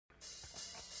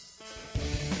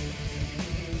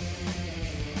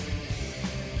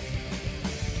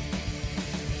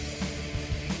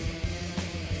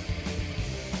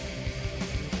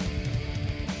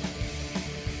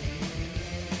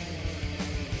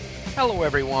Hello,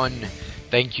 everyone.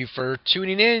 Thank you for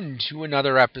tuning in to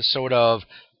another episode of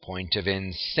Point of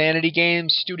Insanity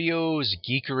Games Studios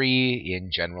Geekery in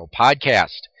General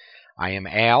podcast. I am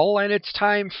Al, and it's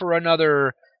time for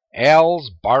another Al's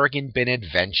Bargain Bin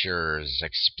Adventures,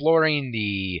 exploring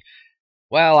the,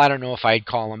 well, I don't know if I'd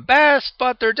call them best,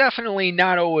 but they're definitely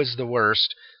not always the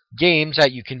worst games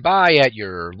that you can buy at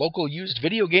your local used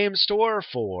video game store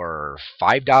for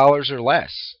 $5 or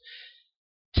less.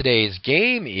 Today's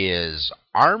game is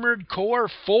Armored Core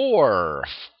 4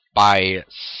 by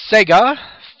Sega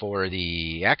for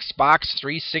the Xbox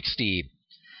 360.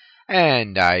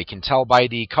 And I can tell by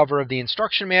the cover of the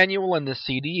instruction manual and the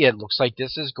CD, it looks like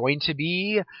this is going to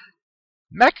be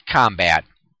mech combat.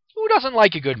 Who doesn't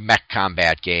like a good mech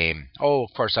combat game? Oh,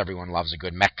 of course, everyone loves a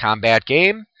good mech combat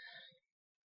game.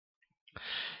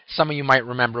 Some of you might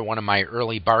remember one of my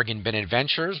early bargain bin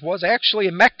adventures was actually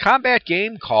a mech combat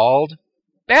game called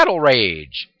Battle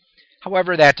Rage.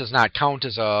 However, that does not count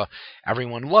as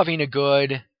everyone loving a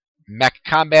good mech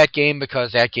combat game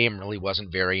because that game really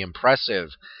wasn't very impressive.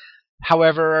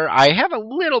 However, I have a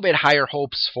little bit higher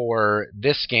hopes for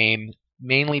this game,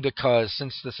 mainly because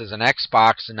since this is an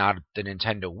Xbox and not the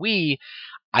Nintendo Wii,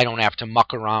 I don't have to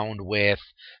muck around with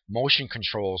motion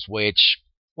controls, which,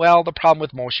 well, the problem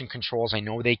with motion controls, I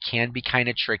know they can be kind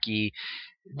of tricky.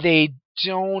 They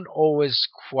don't always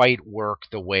quite work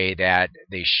the way that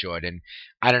they should. And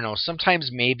I don't know,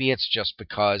 sometimes maybe it's just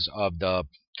because of the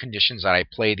conditions that I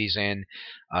play these in.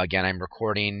 Again, I'm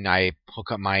recording, I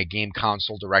hook up my game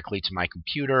console directly to my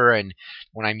computer, and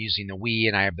when I'm using the Wii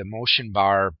and I have the motion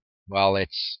bar, well,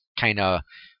 it's kind of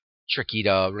tricky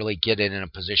to really get it in a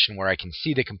position where I can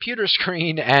see the computer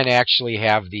screen and actually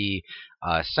have the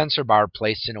sensor bar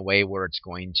placed in a way where it's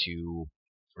going to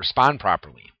respond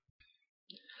properly.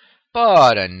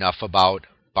 But enough about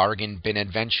bargain bin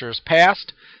adventures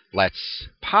past. Let's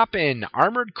pop in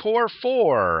Armored Core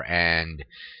 4 and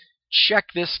check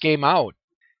this game out.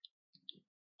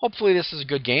 Hopefully this is a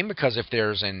good game, because if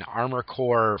there's an Armored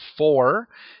Core 4,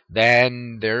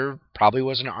 then there probably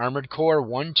was an Armored Core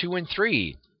 1, 2, and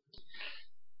 3.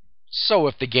 So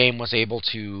if the game was able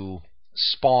to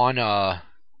spawn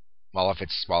well,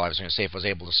 I was going to say if it was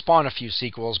able to spawn a few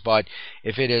sequels, but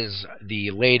if it is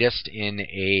the latest in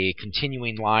a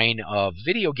continuing line of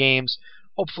video games,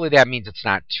 hopefully that means it's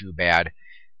not too bad.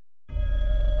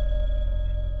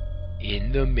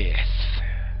 In the myth,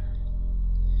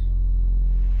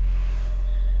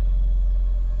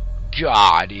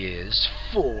 God is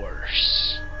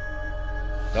Force.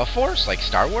 The Force, like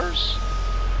Star Wars?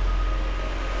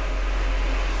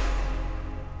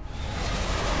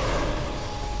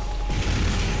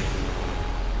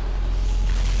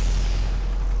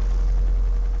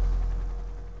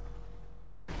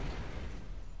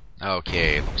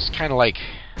 Okay, looks kind of like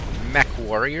Mech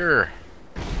Warrior.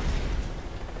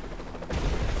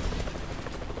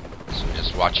 So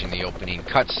just watching the opening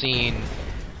cutscene,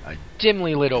 a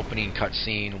dimly lit opening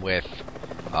cutscene with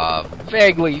a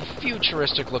vaguely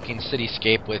futuristic looking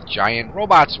cityscape with giant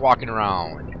robots walking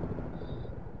around.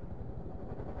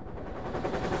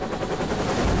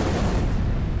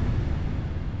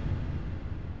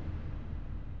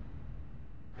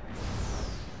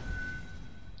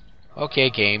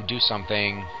 Okay, game, do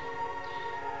something.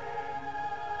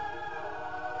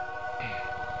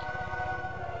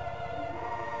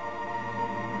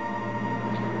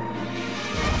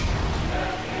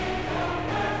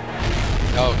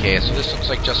 Okay, so this looks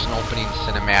like just an opening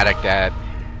cinematic that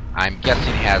I'm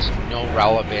guessing has no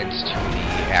relevance to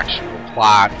the actual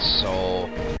plot, so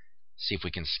see if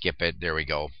we can skip it. There we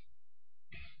go.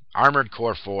 Armored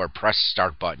Core 4, press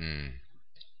start button.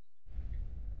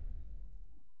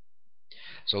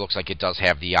 So it looks like it does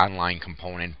have the online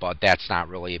component, but that's not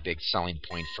really a big selling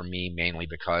point for me, mainly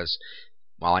because,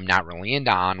 well, I'm not really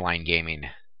into online gaming.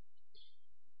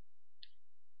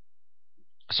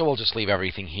 So we'll just leave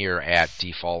everything here at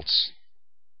defaults.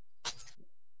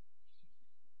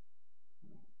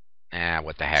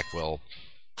 What the heck, we'll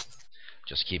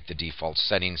just keep the default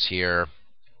settings here.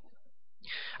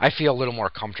 I feel a little more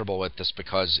comfortable with this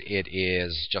because it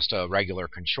is just a regular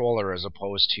controller as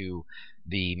opposed to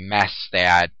the mess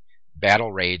that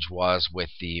Battle Rage was with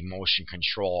the motion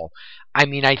control. I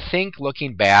mean, I think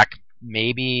looking back,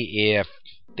 maybe if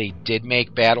they did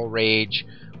make Battle Rage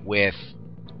with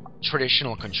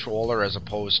traditional controller as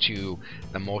opposed to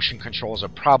the motion controls,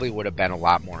 it probably would have been a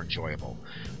lot more enjoyable.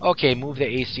 Okay, move the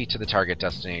AC to the target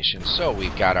destination. So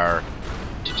we've got our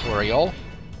tutorial.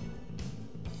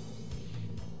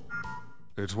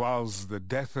 It was the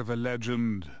death of a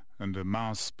legend and a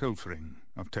mass pilfering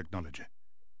of technology.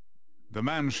 The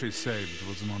man she saved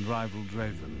was an unrivaled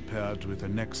raven paired with a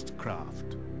next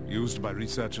craft, used by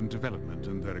research and development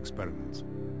in their experiments.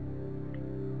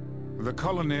 The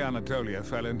colony Anatolia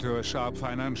fell into a sharp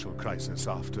financial crisis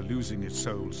after losing its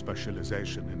sole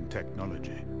specialization in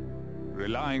technology.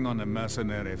 Relying on a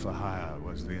mercenary for hire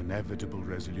was the inevitable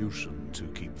resolution to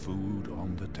keep food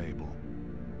on the table.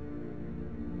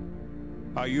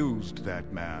 I used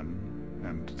that man,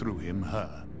 and through him,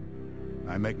 her.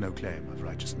 I make no claim of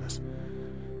righteousness.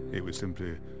 He was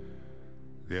simply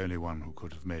the only one who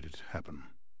could have made it happen.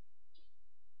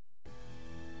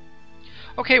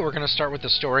 Okay, we're going to start with the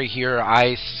story here.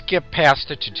 I skipped past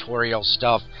the tutorial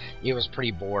stuff. It was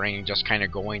pretty boring, just kind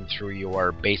of going through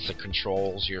your basic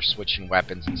controls, your switching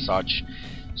weapons and such.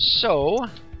 So,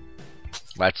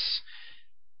 let's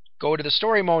go to the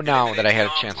story mode now that I had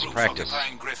a chance to practice.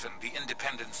 Occupying Griffin, the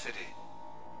independent city.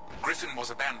 Griffin was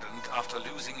abandoned after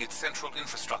losing its central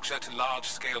infrastructure to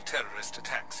large-scale terrorist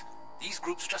attacks. These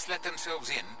groups just let themselves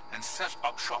in and set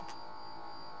up shop.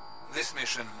 This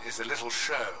mission is a little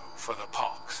show for the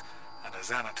Pox, and as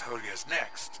Anatolia's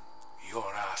next, you're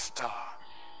our star.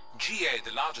 GA,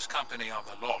 the largest company on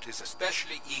the lot, is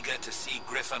especially eager to see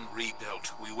Griffin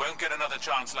rebuilt. We won't get another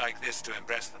chance like this to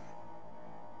impress them.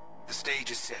 The stage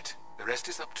is set. The rest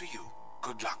is up to you.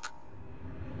 Good luck.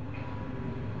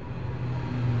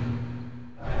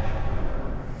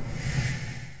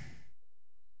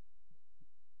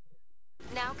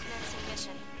 Now commencing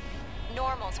mission.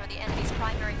 Normals are the enemy's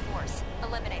primary force.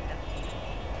 Eliminate them.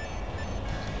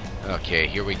 Okay,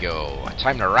 here we go.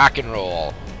 Time to rock and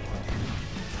roll.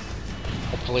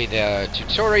 Hopefully the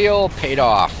tutorial paid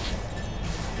off.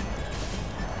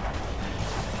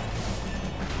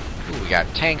 Ooh, we got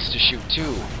tanks to shoot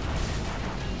too.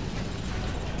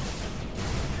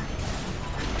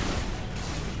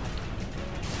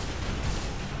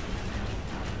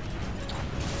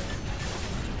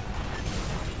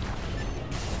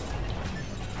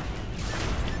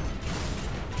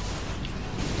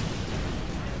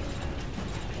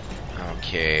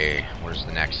 Okay, where's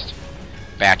the next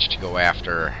batch to go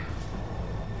after?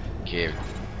 Okay,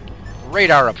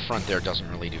 radar up front there doesn't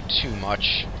really do too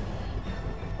much.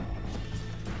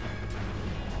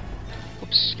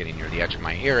 Oops, getting near the edge of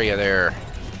my area there.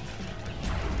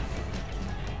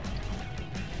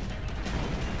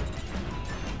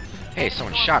 Hey,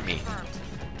 someone shot me.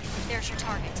 There's your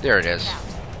target. There it is.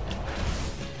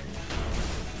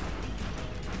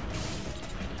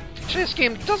 Actually, this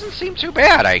game doesn't seem too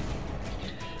bad. I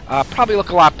probably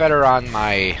look a lot better on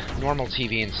my normal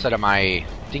TV instead of my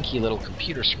dinky little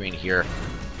computer screen here.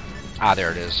 Ah, there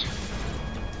it is.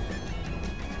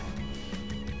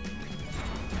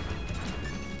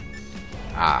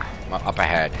 Ah, up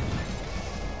ahead.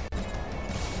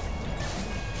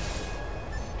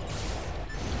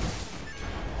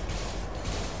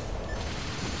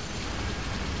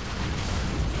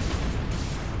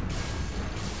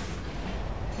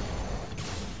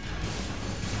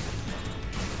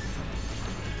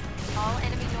 All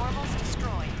enemy normals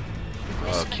destroyed.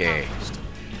 Mission Okay. accomplished.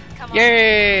 Come on.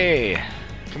 Yay!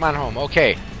 Come on home.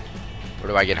 Okay.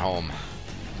 Where do I get home?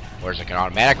 Where's it gonna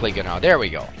automatically go? There we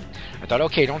go. I thought,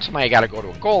 okay, don't tell me I gotta go to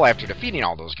a goal after defeating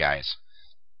all those guys.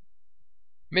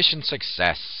 Mission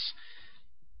success.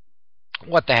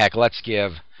 What the heck? Let's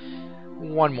give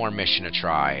one more mission a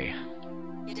try.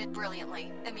 You did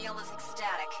brilliantly. Emil is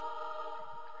ecstatic.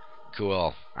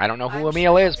 Cool. I don't know who I'm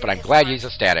Emil sure is, you'll but do I'm this glad right, he's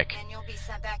ecstatic. And you'll be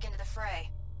sent back into the fray.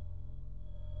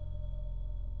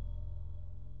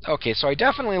 Okay, so I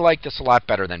definitely like this a lot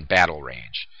better than Battle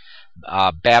Rage.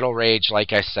 Battle Rage,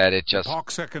 like I said, it just...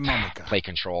 Pax Economica. Play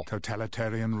control.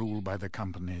 Totalitarian rule by the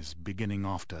companies beginning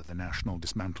after the National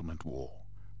Dismantlement War.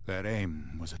 Their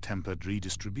aim was a tempered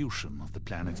redistribution of the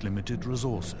planet's limited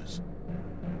resources.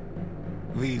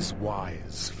 These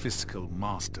wise fiscal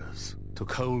masters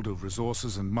took hold of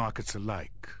resources and markets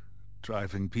alike,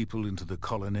 driving people into the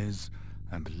colonies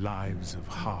and lives of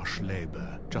harsh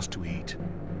labor just to eat.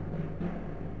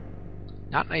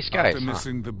 Not nice guys, After huh?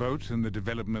 missing the boat in the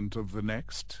development of the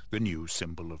Next, the new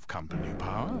symbol of company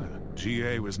power,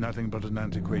 GA was nothing but an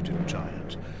antiquated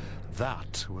giant.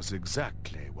 That was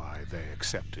exactly why they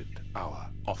accepted our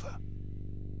offer.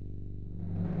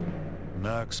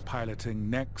 Mercs piloting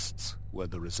Nexts were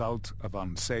the result of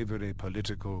unsavory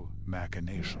political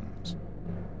machinations.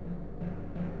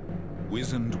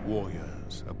 Wizened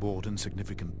warriors aboard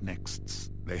insignificant Nexts,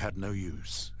 they had no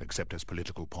use except as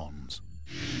political pawns.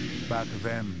 Back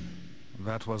then,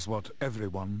 that was what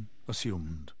everyone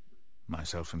assumed,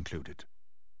 myself included.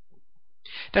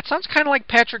 That sounds kind of like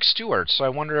Patrick Stewart, so I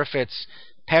wonder if it's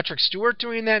Patrick Stewart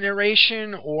doing that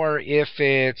narration, or if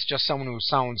it's just someone who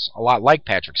sounds a lot like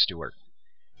Patrick Stewart.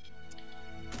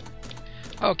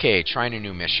 Okay, trying a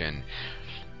new mission.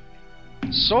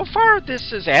 So far,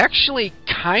 this is actually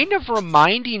kind of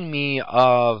reminding me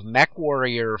of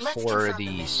MechWarrior Let's for confirm the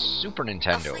the mission. Super A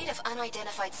Nintendo. fleet of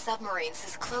unidentified submarines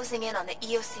is closing in on the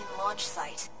Eocene launch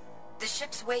site. The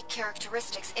ship's weight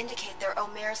characteristics indicate they're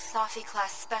Omer's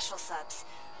Safi-class special subs,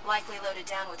 likely loaded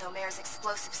down with Omer's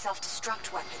explosive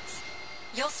self-destruct weapons.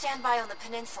 You'll stand by on the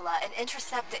peninsula and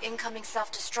intercept the incoming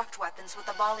self-destruct weapons with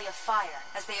a volley of fire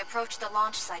as they approach the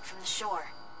launch site from the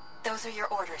shore. Those are your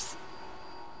orders.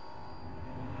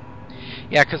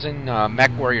 Yeah, because in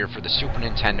MechWarrior for the Super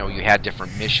Nintendo, you had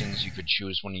different missions you could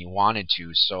choose when you wanted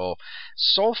to.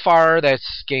 So far,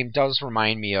 this game does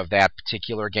remind me of that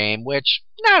particular game, which,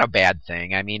 not a bad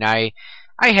thing. I mean, I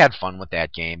had fun with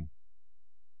that game.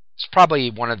 It's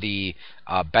probably one of the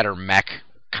better mech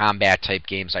combat type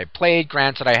games I played.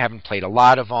 Granted, I haven't played a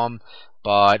lot of them,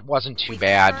 but wasn't too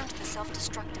bad. We've confirmed the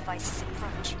self-destruct device's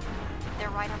approach. They're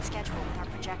right on schedule with our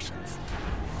projections.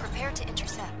 Prepare to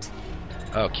intercept.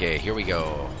 Okay, here we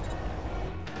go.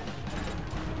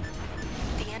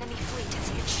 The enemy fleet has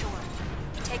hit shore.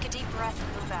 Take a deep breath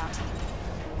and move out.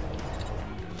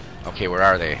 Okay, where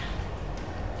are they?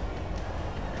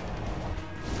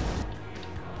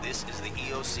 This is the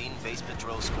Eocene Base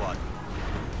Patrol Squadron.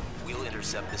 We'll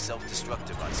intercept the self-destruct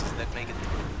devices that make it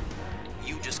through.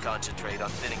 You just concentrate on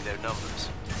thinning their numbers.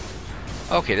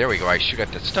 Okay, there we go. I shoot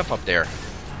at that stuff up there.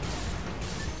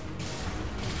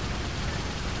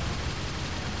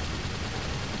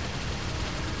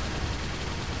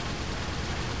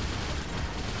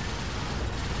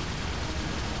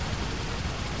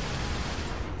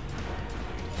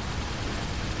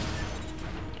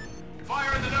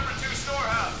 Fire in the number 2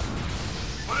 storehouse.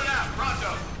 Put it out,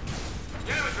 pronto.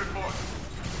 Damage report.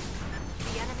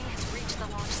 The enemy has reached the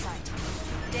launch site.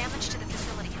 Damage to the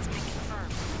facility has been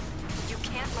confirmed. You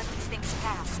can't let these things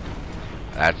pass.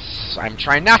 I'm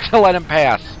trying not to let him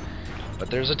pass. But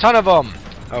there's a ton of them.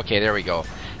 Okay, there we go.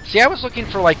 See, I was looking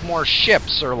for, like, more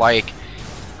ships or, like,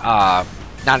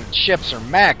 not ships or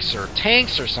mechs or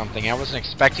tanks or something. I wasn't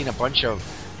expecting a bunch of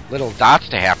little dots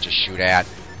to have to shoot at.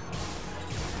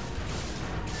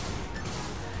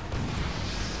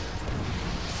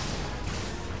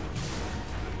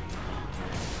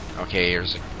 Okay,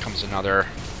 comes another.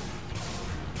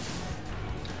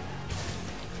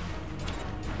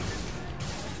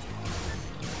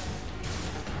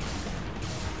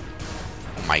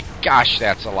 Oh my gosh,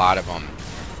 that's a lot of them.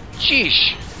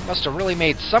 Sheesh, must have really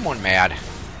made someone mad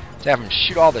to have them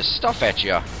shoot all this stuff at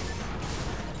you.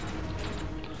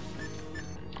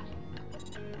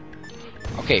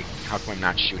 Okay, how come I'm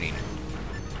not shooting?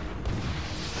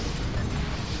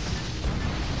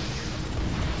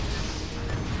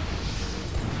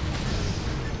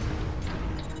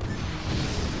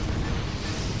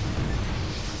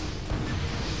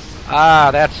 Ah,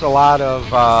 that's a lot of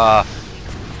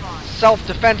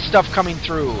self-defense stuff coming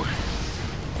through.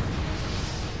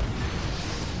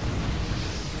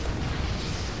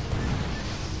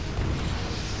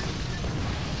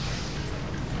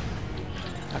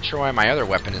 Not sure why my other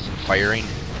weapon isn't firing.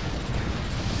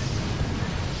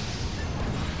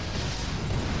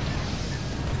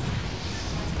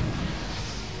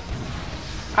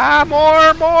 Ah,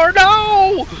 more,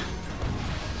 no!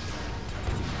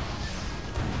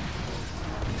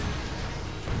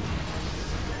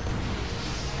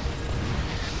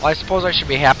 Well, I suppose I should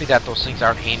be happy that those things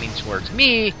aren't aiming towards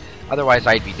me, otherwise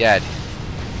I'd be dead.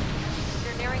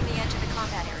 You're nearing the edge of the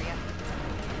combat area.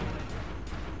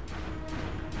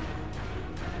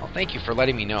 Well, thank you for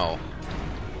letting me know.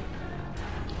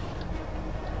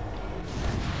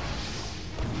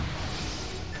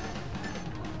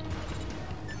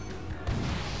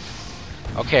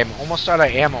 Okay, I'm almost out of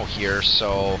ammo here,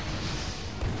 so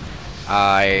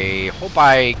I hope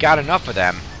I got enough of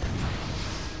them.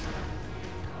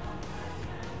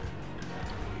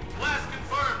 Blast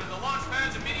confirmed in the launch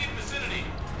pad's immediate vicinity.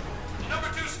 The number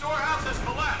 2 storehouse has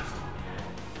collapsed.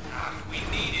 We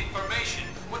need information.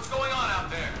 What's going on out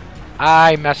there?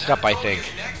 I messed up, I think.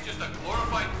 Is next just a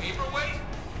glorified paperweight?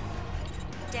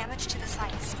 Damage to the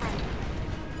site is spread.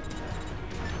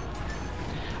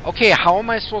 Okay, how am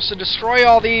I supposed to destroy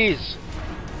all these?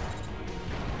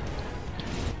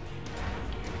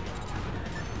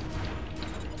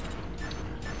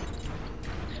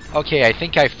 Okay, I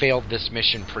think I failed this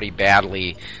mission pretty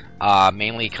badly,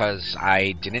 mainly because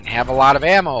I didn't have a lot of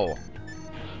ammo.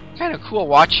 Kind of cool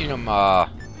watching them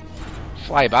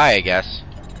fly by, I guess.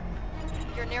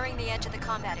 You're nearing the edge of the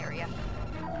combat area.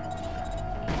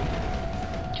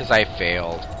 Because I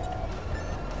failed.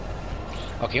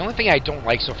 Okay, only thing I don't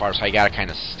like so far is I gotta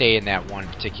kind of stay in that one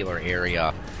particular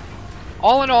area.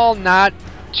 All in all, not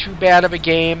too bad of a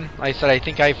game. Like I said, I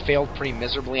think I failed pretty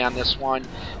miserably on this one.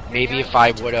 Maybe if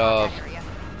I would have...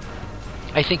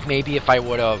 I think maybe if I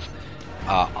would have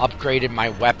upgraded my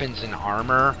weapons and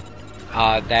armor,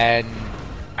 then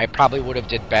I probably would have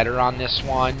did better on this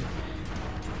one.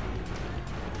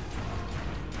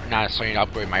 Not necessarily to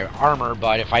upgrade my armor,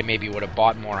 but if I maybe would have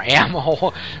bought more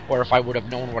ammo, or if I would have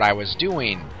known what I was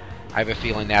doing. I have a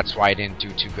feeling that's why I didn't do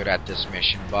too good at this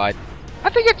mission, but I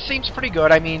think it seems pretty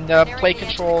good. I mean, the play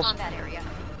controls...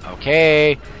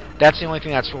 Okay, that's the only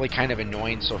thing that's really kind of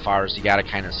annoying so far, is you gotta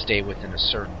kind of stay within a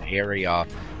certain area.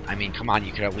 I mean, come on,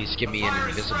 you could at least give me an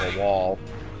invisible wall.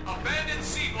 Abandoned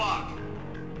C block.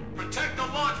 Protect the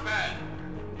launch pad.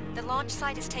 The launch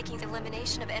site is taking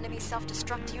elimination of enemy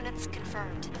self-destruct units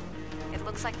confirmed. It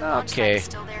looks like the launch site is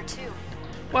still there too.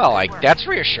 Well, that's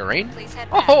reassuring. Please head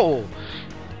back. Oh!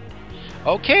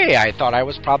 Okay, I thought I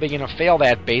was probably going to fail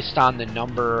that based on the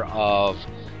number of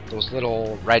those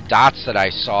little red dots that I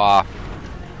saw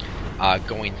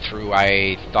going through.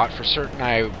 I thought for certain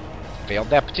I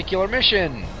failed that particular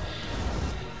mission.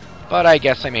 But I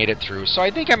guess I made it through. So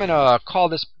I think I'm going to call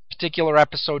this particular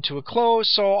episode to a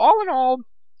close. So all in all,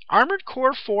 Armored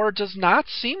Core 4 does not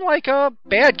seem like a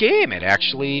bad game. It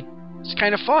actually is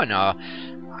kind of fun.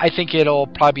 I think it'll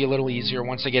probably be a little easier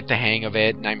once I get the hang of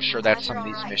it, and I'm sure that some of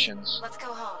these missions... Let's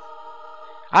go home.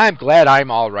 I'm glad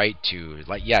I'm alright too.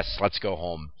 Yes, let's go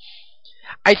home.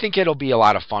 I think it'll be a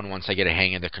lot of fun once I get a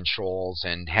hang of the controls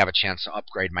and have a chance to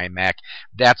upgrade my mech.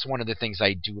 That's one of the things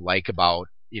I do like about,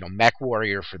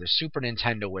 MechWarrior for the Super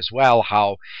Nintendo as well,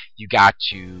 how you got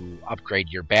to upgrade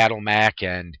your battle mech,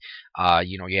 and,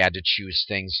 you had to choose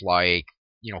things like,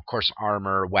 of course,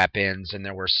 armor, weapons, and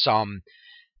there were some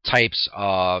types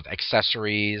of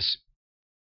accessories,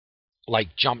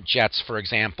 like jump jets, for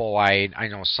example. I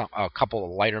know a couple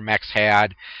of lighter mechs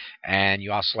had, and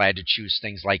you also had to choose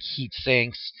things like heat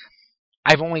sinks.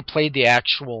 I've only played the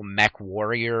actual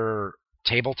MechWarrior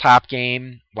tabletop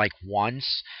game like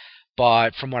once,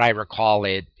 but from what I recall,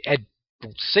 it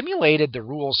simulated the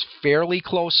rules fairly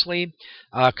closely,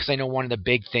 because I know one of the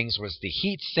big things was the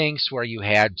heat sinks, where you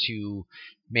had to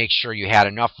make sure you had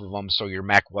enough of them so your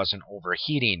mech wasn't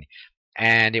overheating.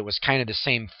 And it was kind of the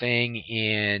same thing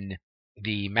in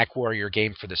the MechWarrior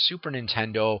game for the Super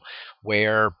Nintendo,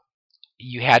 where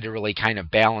you had to really kind of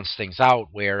balance things out,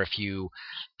 where if you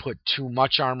put too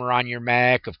much armor on your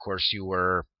mech, of course you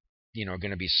were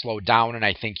going to be slowed down, and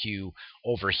I think you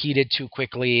overheated too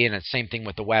quickly, and the same thing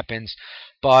with the weapons.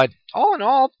 But all in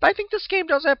all, I think this game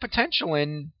does have potential,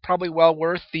 and probably well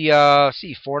worth the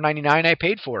 $4.99 I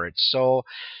paid for it. So,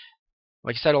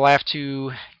 like I said, I'll have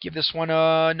to give this one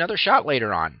another shot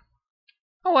later on.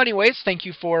 Well, anyways, thank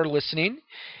you for listening.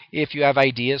 If you have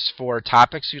ideas for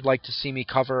topics you'd like to see me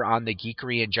cover on the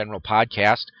Geekery in General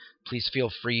podcast, please feel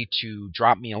free to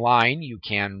drop me a line. You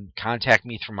can contact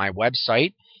me through my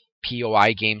website,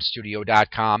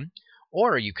 poigamestudio.com,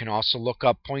 or you can also look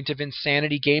up Point of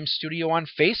Insanity Game Studio on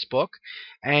Facebook,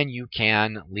 and you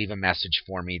can leave a message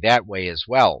for me that way as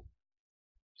well.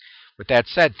 With that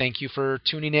said, thank you for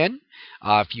tuning in.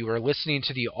 If you are listening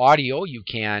to the audio, you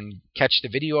can catch the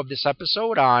video of this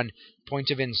episode on Point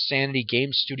of Insanity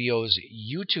Game Studio's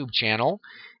YouTube channel.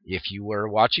 If you were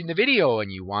watching the video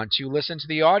and you want to listen to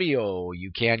the audio,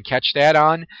 you can catch that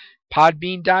on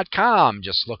Podbean.com.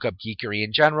 Just look up Geekery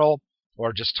in General,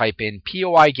 or just type in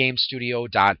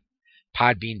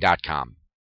poigamestudio.podbean.com.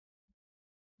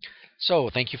 So,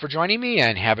 thank you for joining me,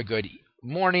 and have a good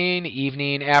morning,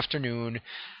 evening, afternoon,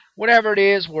 whatever it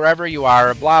is, wherever you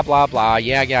are, blah, blah, blah,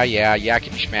 yeah,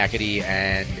 yakety schmackety,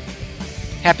 and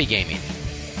happy gaming.